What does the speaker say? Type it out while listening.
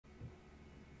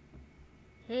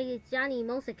Hey, it's Johnny,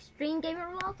 most extreme gamer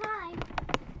of all time.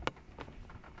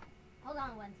 Hold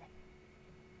on one second.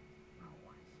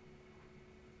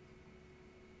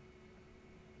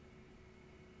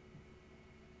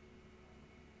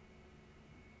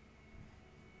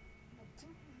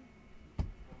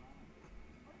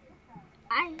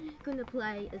 I'm gonna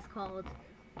play is called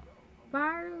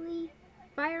Firey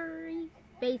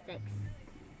Basics.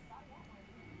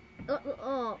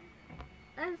 Oh,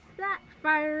 is that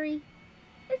Firey?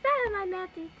 Is that my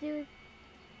message, dude?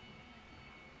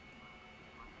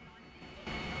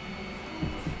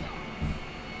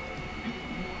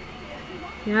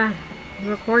 Yeah,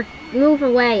 record. Move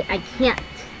away. I can't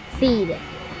see this.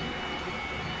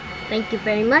 Thank you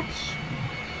very much.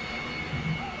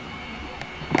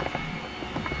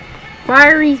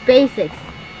 Firey's Basics.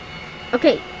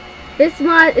 Okay, this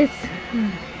mod is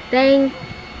thing.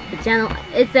 The channel.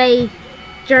 It's a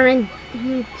German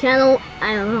channel.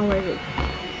 I don't know what it is.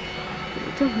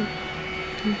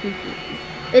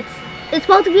 It's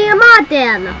supposed to be a mod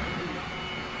then.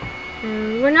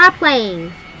 We're not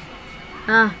playing.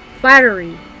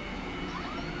 Firey.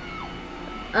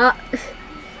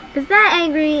 Is that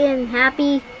angry and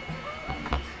happy?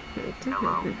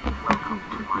 Hello, welcome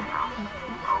to my house.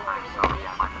 Oh, I'm sorry,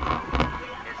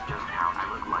 it's just how I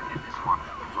look like in this one.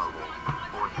 Global,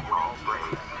 fourth wall,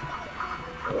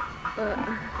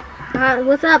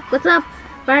 What's up,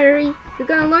 Firey? We're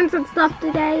gonna learn some stuff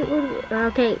today.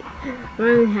 Okay,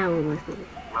 learn how to listen.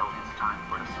 Well, it's time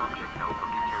for the subject notebook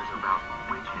cares about,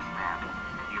 which is man.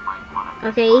 You might want to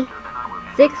Okay,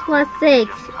 6 plus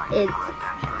 6, it's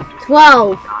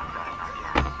 12. Not bad, I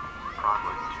guess.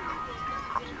 Probably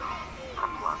 2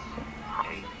 plus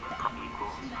 8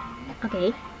 equals. Okay,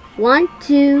 1,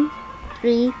 2,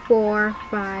 3, 4,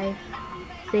 5,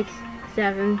 6,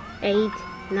 7, 8,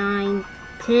 9,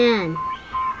 10.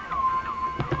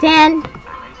 10.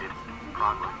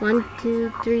 1,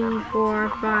 2, 3, 4,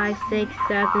 5, 6,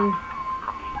 7,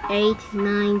 8,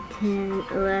 9, 10,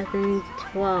 11,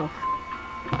 12.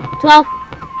 12.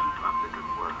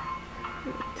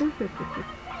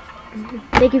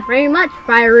 Thank you very much,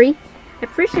 Firey. I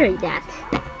appreciate that.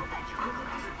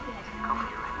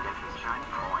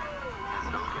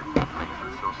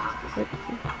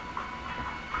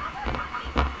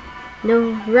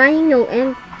 No running, no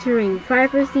entering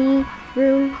privacy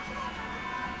rooms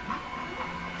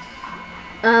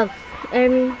of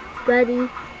everybody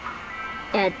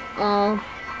at all.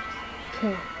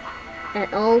 Okay.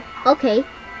 At all. Okay.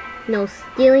 No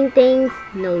stealing things,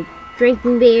 no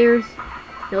drinking beers,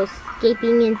 no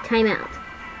escaping in timeout.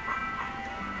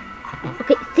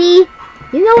 Okay, see?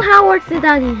 You know how it works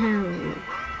without him.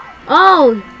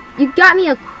 Oh, you got me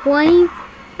a coin?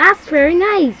 That's very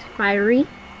nice, Firey.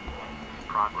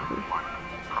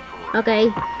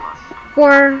 Okay,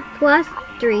 4 plus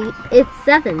 3, it's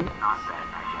 7.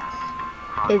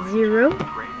 It's 0.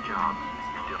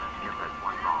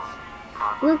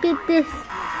 Look at this.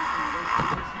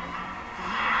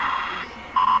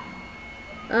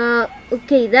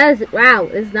 Okay, that is, wow,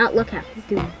 it's not look how to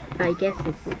do. I guess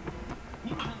it's.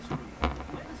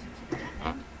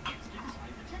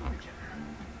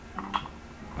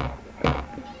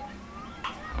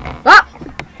 Oh!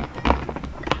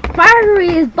 Firey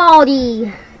is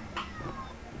baldy.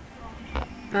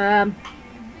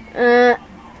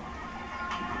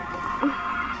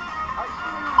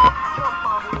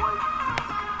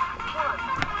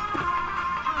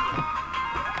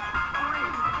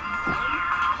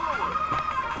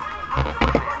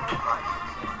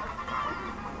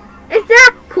 Is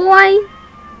that coin?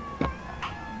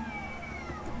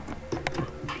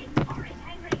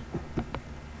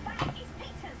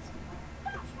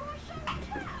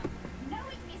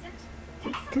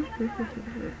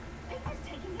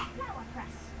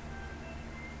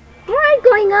 Where am I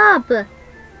going up?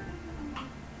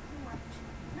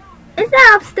 Is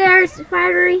that upstairs,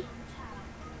 Firey?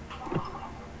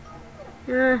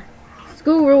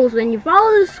 School rules. When you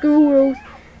follow the school rules,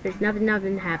 there's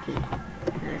nothing happy.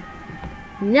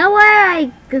 No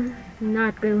way! I'm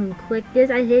not going to click this.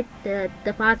 I hit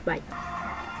the pause button.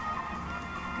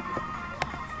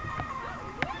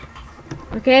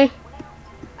 Okay.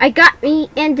 I got me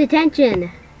in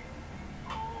detention.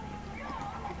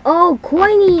 Oh,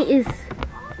 Coiny is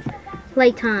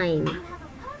playtime.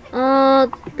 Oh,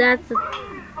 that's.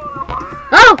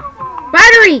 Oh!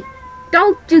 Firey!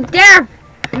 Don't you dare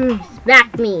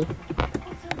smack me.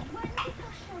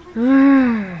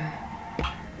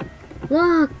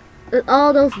 Look at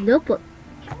all those notebooks.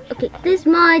 Okay, this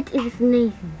mod is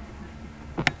amazing.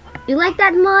 You like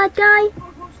that mod, guy?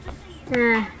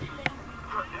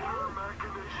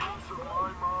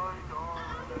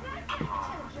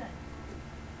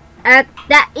 At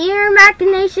that ear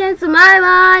machinations, my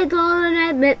mind don't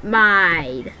admit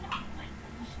mine.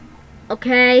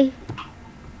 Okay?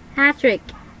 Patrick.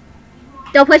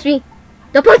 Don't push me.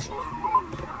 Don't push!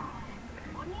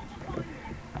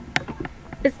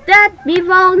 Is that me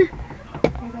phone? Am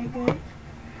I good?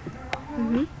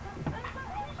 Mm-hmm.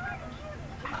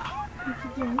 What you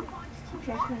doing?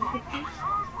 Checking the pictures?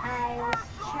 I was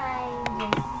trying to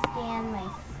scan my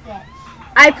sketch.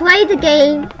 I played the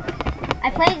game.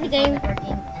 It wasn't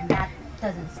working, and that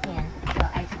doesn't scan. So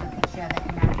I took a picture of it,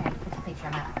 and now I'm trying to put a picture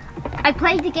of my laptop. I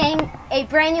played the game. A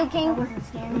brand new I game. wasn't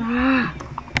scanning.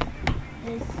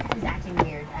 This is acting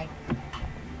weird. I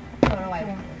don't know why it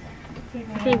wasn't.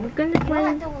 Okay, we're gonna You don't play.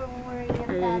 have to worry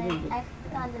about it. I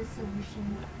found a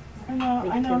solution. I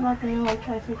know I'm not going to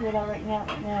try to figure it out right now,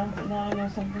 but now I know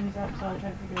something's up, so I'll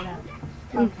try to figure it out.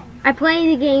 Okay. I played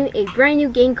the game. A brand new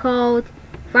game called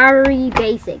Firey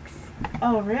Basics.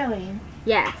 Oh, really?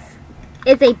 Yes.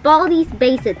 It's a Baldi's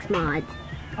Basics mod.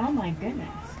 Oh my goodness.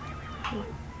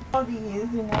 Baldi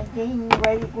is in that game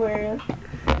right where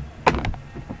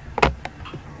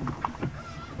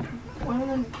one of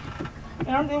them,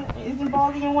 isn't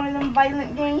Baldi in one of them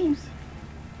violent games?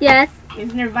 Yes.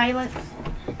 Isn't there violence?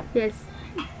 Yes.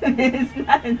 It's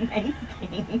not a nice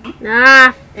game.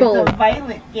 Ah, full. It's a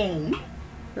violent game.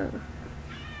 It's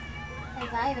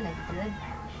not even a good.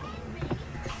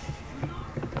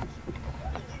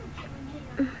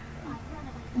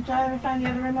 Did y'all ever find the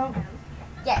other remote?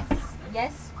 Yes,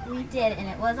 we did, and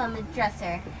it was on the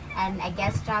dresser. And I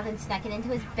guess Jonathan snuck it into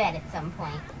his bed at some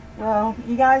point. Well,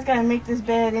 you guys gotta make this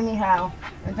bed anyhow.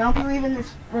 And don't be leaving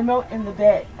this remote in the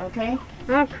bed, okay?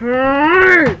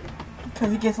 Okay.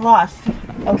 Because it gets lost,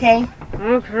 okay?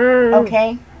 Okay.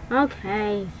 Okay?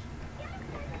 Okay.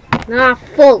 Not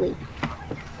fully.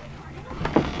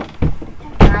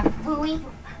 Fooey.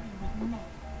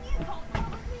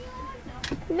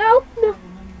 Nope. No.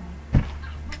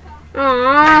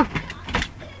 Aww.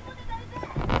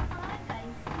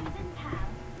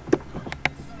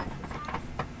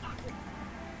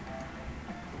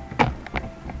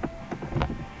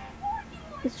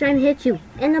 It's trying to hit you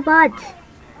in the butt.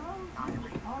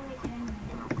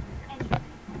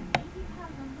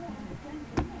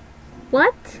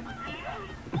 What?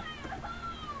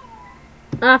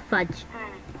 Ah, fudge.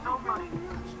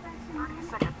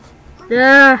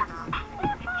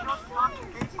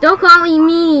 Don't call me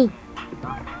me.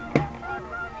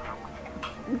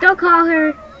 Don't call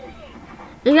her.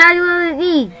 You gotta do it with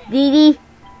me, Dee Dee.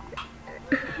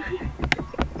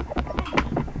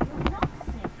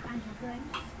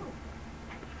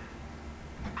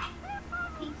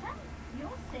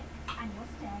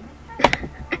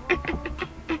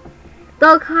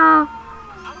 Don't call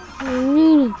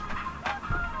me.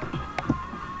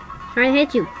 Trying to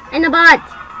hit you in the butt.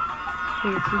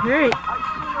 It's hurt.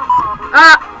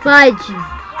 Ah, fudge.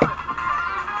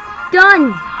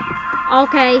 Done.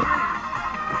 Okay.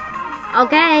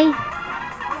 Okay.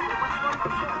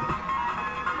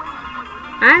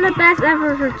 I'm the best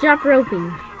ever for jump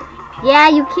roping. Yeah,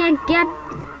 you can't get.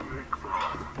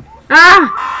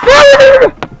 Ah!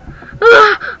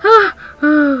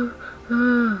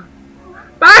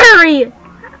 Firey!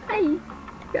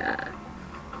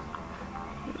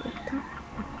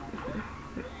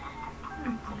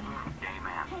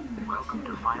 Welcome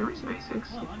to Firey's Basics.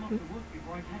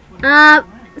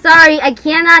 Sorry, I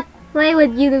cannot play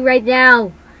with you right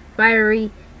now,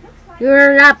 Firey.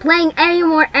 You're not playing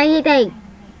anymore anything.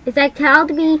 It's like how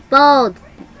to be bald,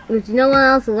 which no one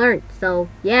else learned, so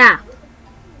yeah.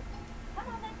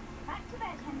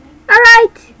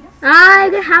 Alright! I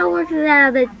get how it works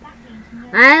out, but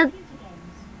I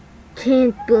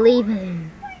can't believe it.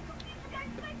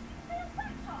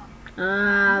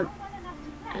 I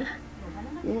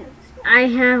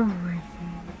have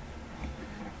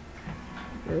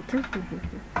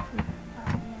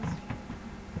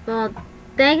well,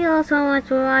 thank you all so much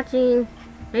for watching.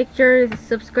 Make sure the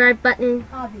subscribe button.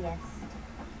 Obvious.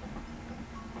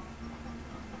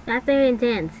 That's very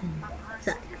intense.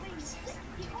 So,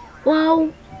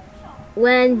 well,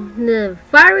 when the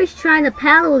Firey's trying to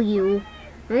paddle you,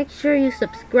 make sure you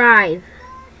subscribe.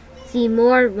 See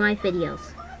more of my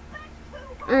videos.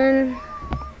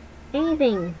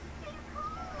 Anything.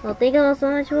 Well, thank you all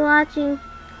so much for watching.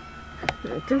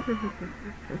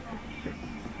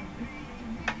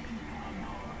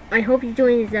 I hope you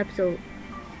enjoyed this episode.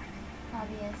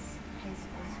 Hobbyist high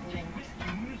school student.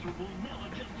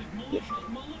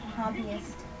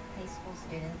 Hobbyist high school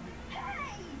student.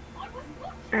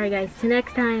 Alright guys, till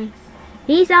next time.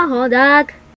 Peace out, hot dog.